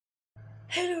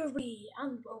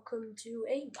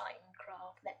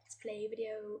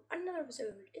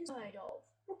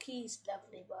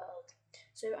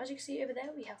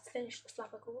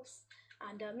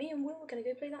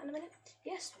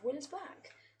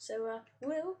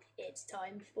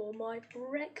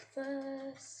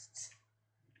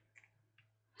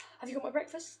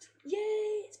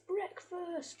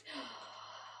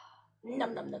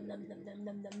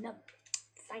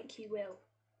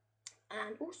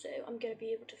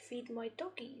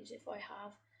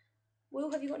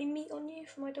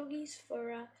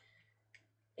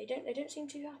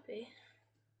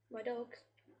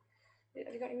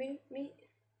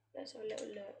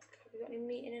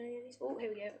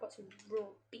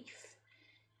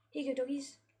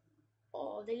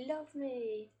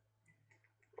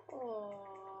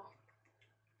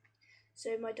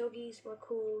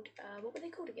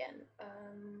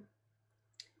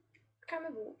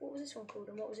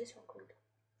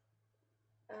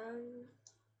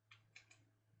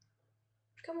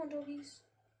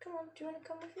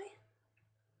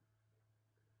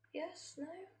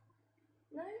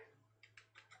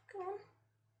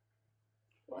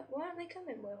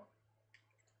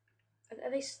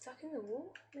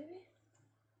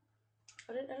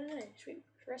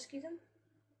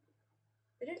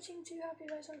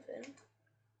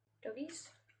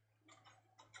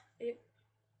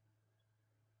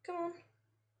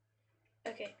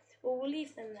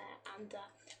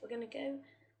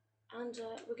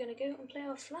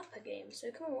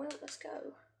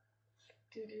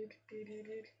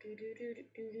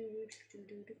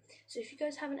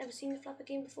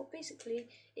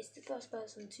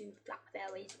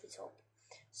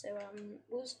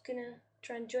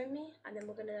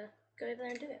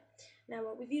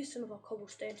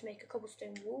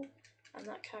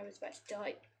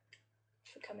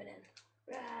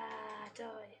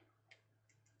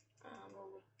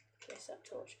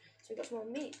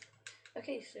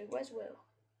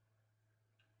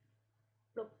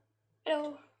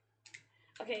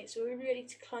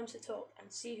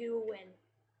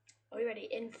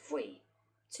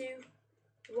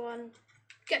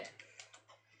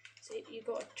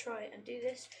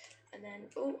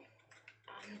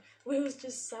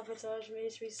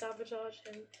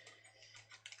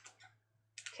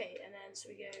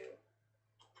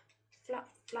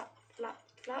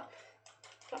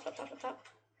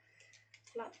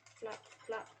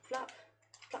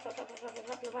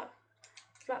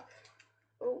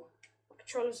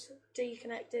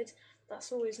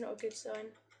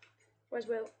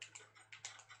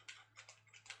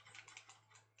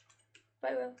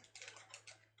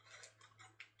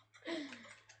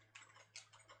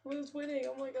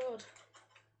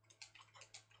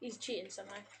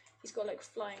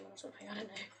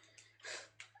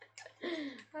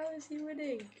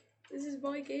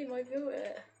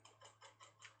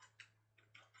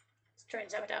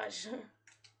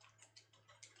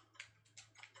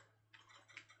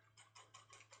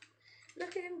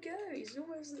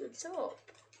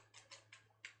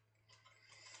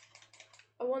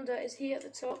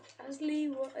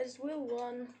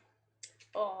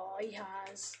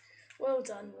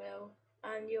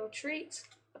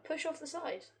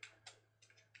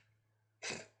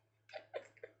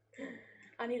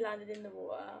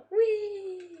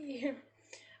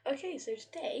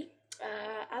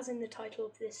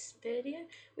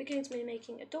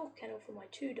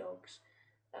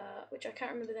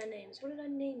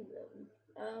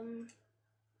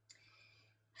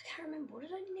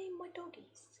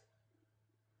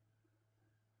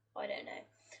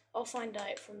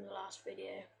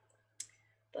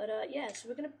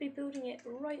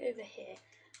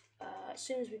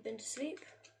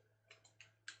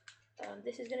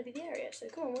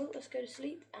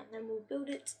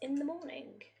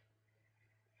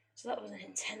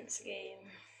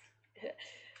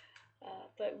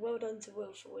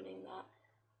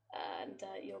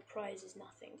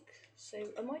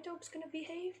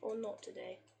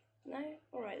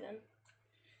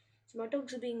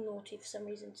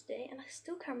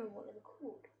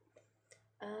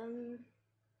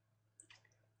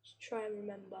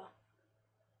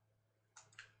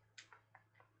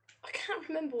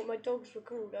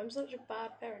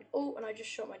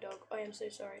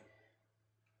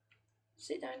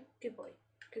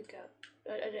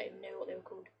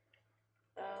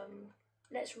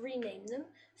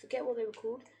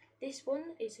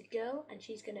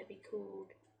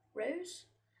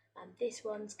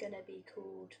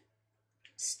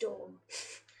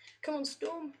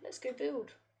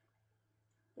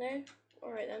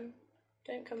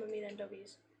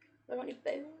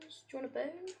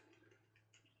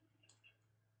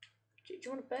Do you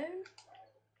want a bone?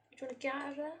 Do you want to get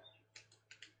out of there?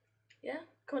 Yeah?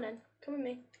 Come on then. Come with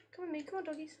me. Come with me. Come on,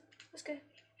 doggies. Let's go.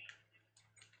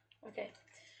 Okay.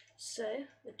 So,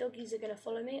 the doggies are going to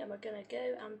follow me, and we're going to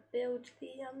go and build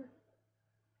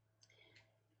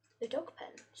the dog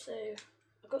pen. So,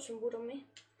 I've got some wood on me,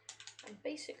 and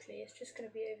basically it's just going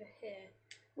to be over here.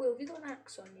 Will, have you got an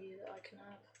axe on you that I can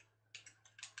have?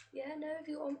 Yeah, no? Have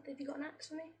you got an axe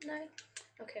for me? No?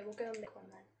 Okay, we'll go and make one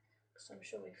then. Because I'm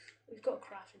sure we've got a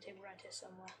crafting table around here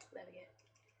somewhere. There we go.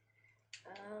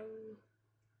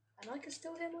 And I can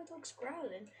still hear my dogs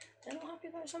growling. They're not happy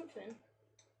about something.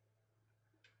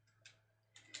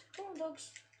 Come on,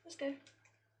 dogs. Let's go.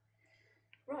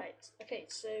 Right. Okay,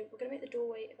 so we're going to make the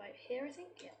doorway about here, I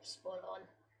think. Yep, spot on.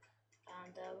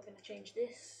 And we're going to change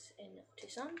this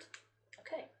into sand.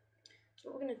 Okay. So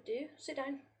what we're going to do, sit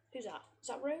down. Who's that? Is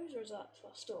that Rose or is that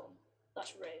Storm?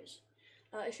 That's Rose.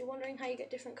 If you're wondering how you get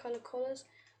different colour collars,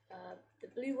 the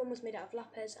blue one was made out of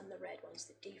lapis and the red one's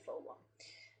the default one.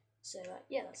 So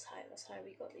yeah, that's how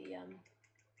we got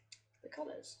the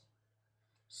colours.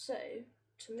 So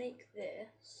to make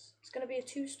this, it's going to be a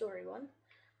 2-story one,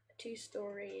 a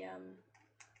 2-story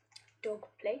dog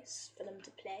place for them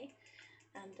to play,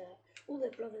 and all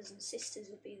their brothers and sisters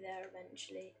will be there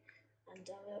eventually, and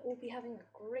they'll all be having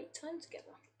a great time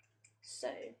together. So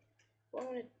what I'm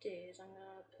going to do is I'm going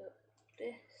to put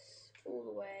this all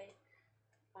the way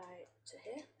out to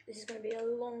here. This is going to be a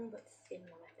long but thin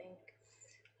one, I think.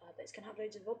 But it's going to have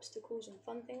loads of obstacles and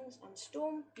fun things. And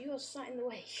Storm, you are sat in the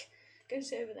way. Go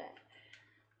sit over there.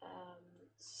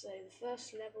 So the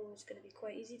first level is going to be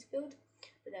quite easy to build,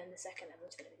 but then the second level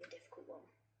is going to be the difficult one.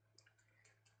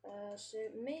 So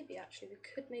maybe actually we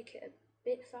could make it a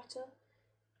bit fatter,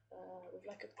 with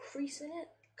like a crease in it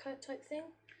type thing,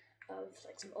 with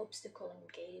like some obstacle and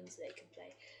games they can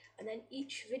play. And then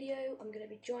each video I'm going to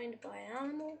be joined by an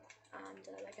animal, and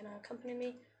they're going to accompany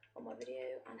me on my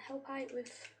video and help out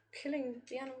with killing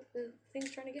the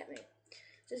things trying to get me.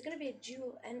 So there's going to be a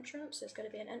dual entrance. There's going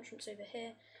to be an entrance over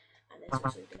here, and there's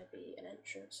also going to be an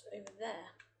entrance over there.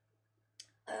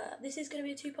 This is going to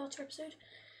be a 2-parter episode.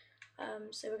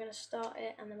 So we're going to start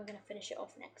it and then we're going to finish it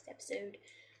off next episode.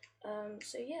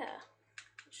 So yeah,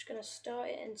 I'm just going to start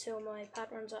it until my pad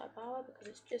runs out of power, because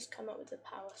it's just come up with the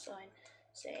power sign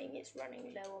saying it's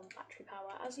running low on battery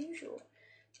power as usual.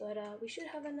 But we should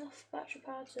have enough battery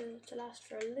power to last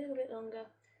for a little bit longer.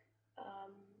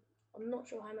 I'm not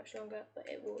sure how much longer, but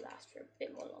it will last for a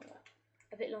bit more longer.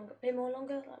 A bit more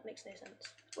longer? That makes no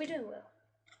sense. We're doing well.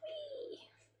 Whee!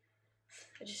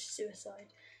 I just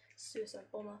suicide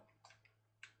bomber.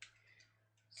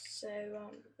 So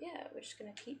yeah, we're just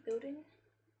gonna keep building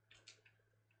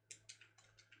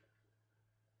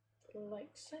like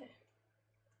so.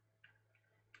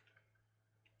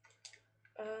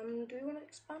 Do we want to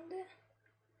expand it?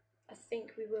 I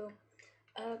think we will.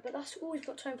 But that's all we've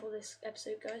got time for this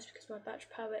episode, guys, because my battery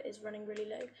power is running really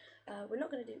low. We're not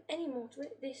going to do any more to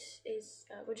it. This is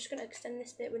we're just going to extend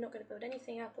this bit. We're not going to build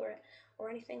anything up or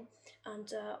anything.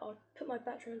 And I'll put my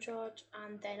battery on charge,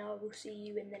 and then I will see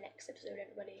you in the next episode,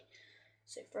 everybody.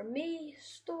 So from me,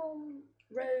 Storm,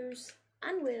 Rose,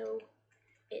 and Will,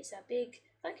 it's a big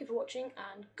thank you for watching,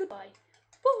 and goodbye.